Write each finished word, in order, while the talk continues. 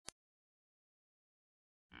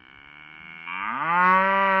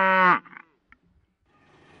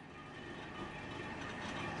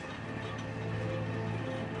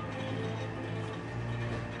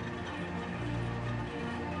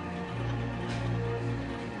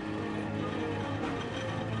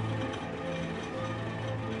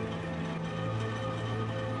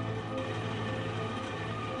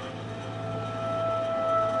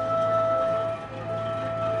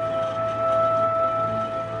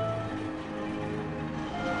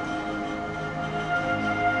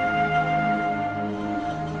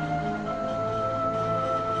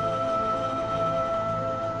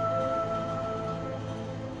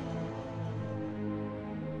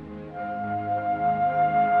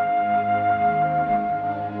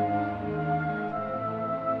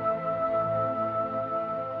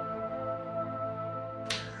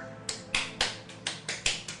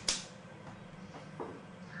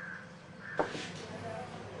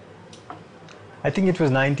I think it was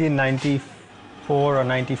 1994 or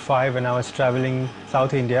 95 when I was traveling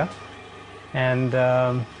South India, and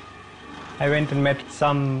I went and met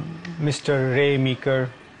some Mr. Ray Meeker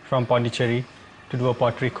from Pondicherry to do a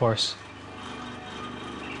pottery course.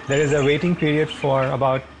 There is a waiting period for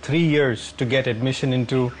about 3 years to get admission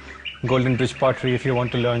into Golden Bridge Pottery if you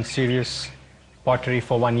want to learn serious pottery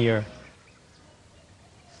for 1 year.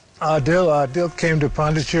 Adil came to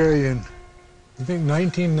Pondicherry in, I think,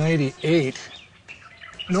 1998.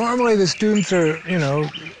 Normally the students are, you know,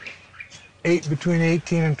 between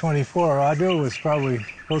 18 and 24. Adil was probably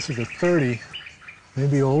closer to 30,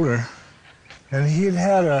 maybe older. And he'd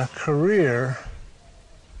had a career,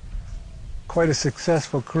 quite a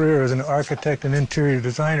successful career as an architect and interior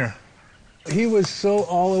designer. He was so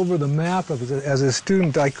all over the map as a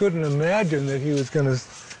student, I couldn't imagine that he was going to,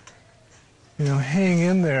 you know, hang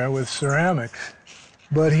in there with ceramics.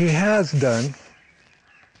 But he has done.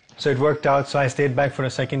 So it worked out, so I stayed back for a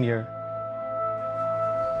second year.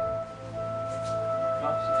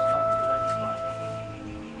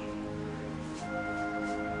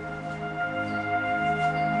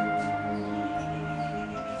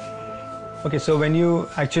 Okay, so when you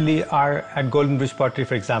actually are at Golden Bridge Pottery,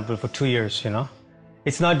 for example, for 2 years, you know,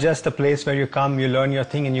 it's not just a place where you come, you learn your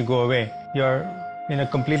thing and you go away. You're in a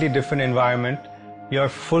completely different environment. You're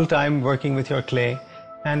full-time working with your clay,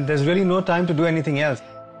 and there's really no time to do anything else.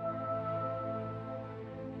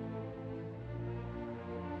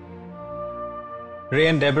 Ray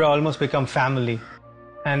and Deborah almost become family,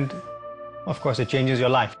 and of course it changes your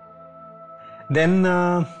life. Then,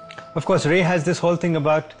 of course, Ray has this whole thing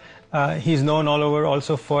about he's known all over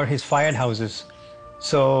also for his fired houses.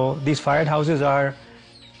 So these fired houses are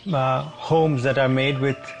homes that are made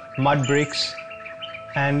with mud bricks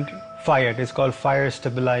and fired. It's called fire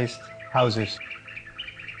stabilized houses.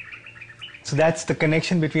 So that's the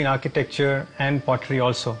connection between architecture and pottery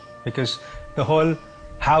also, because the whole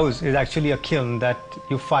house is actually a kiln that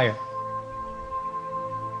you fire.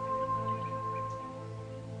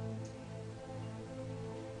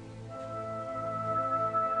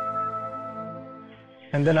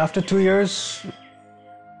 And then after 2 years,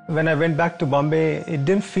 when I went back to Bombay, it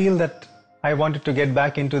didn't feel that I wanted to get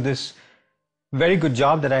back into this very good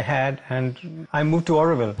job that I had, and I moved to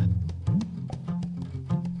Auroville.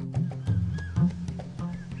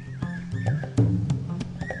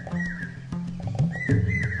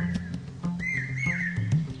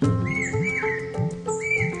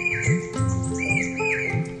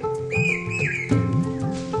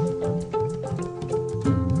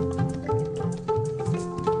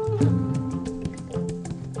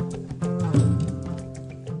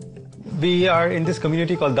 We are in this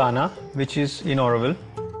community called Dana, which is in Auroville.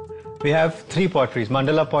 We have 3 potteries,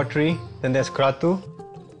 Mandala Pottery, then there's Kratu,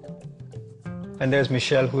 and there's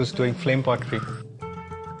Michelle who's doing flame pottery.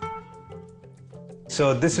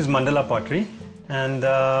 So this is Mandala Pottery, and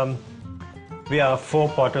we are 4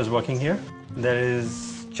 potters working here. There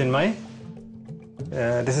is Chinmay.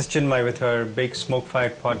 This is Chinmay with her big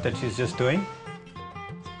smoke-fired pot that she's just doing.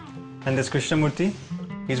 And there's Krishnamurti.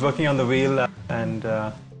 He's working on the wheel, and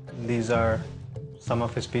these are some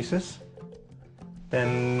of his pieces.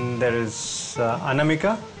 Then there is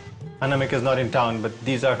Anamika. Anamika is not in town, but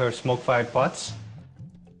these are her smoke-fired pots.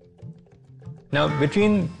 Now,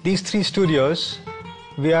 between these 3 studios,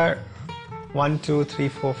 we are 1, 2, 3,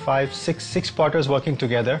 4, 5, 6 potters working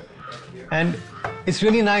together. And it's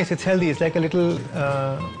really nice, it's healthy. It's like a little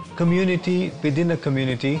community within a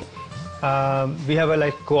community. We have a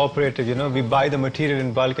like cooperative, you know, we buy the material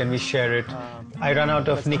in bulk and we share it. I run out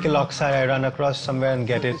of nickel oxide, I run across somewhere and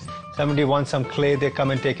get it. Somebody wants some clay, they come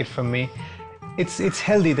and take it from me. It's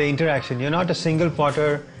healthy, the interaction. You're not a single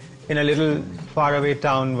potter in a little faraway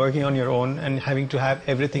town working on your own and having to have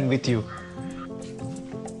everything with you.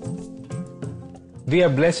 We are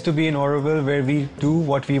blessed to be in Auroville where we do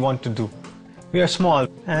what we want to do. We are small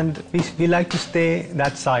and we like to stay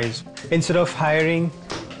that size. Instead of hiring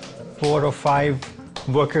 4 or 5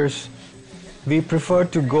 workers, we prefer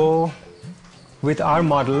to go with our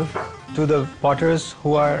model to the potters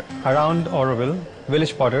who are around Auroville,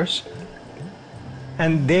 village potters,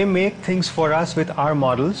 and they make things for us with our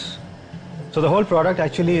models. So the whole product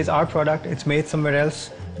actually is our product. It's made somewhere else,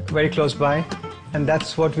 very close by, and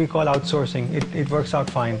that's what we call outsourcing. It works out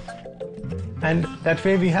fine. And that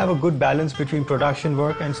way we have a good balance between production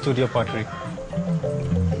work and studio pottery.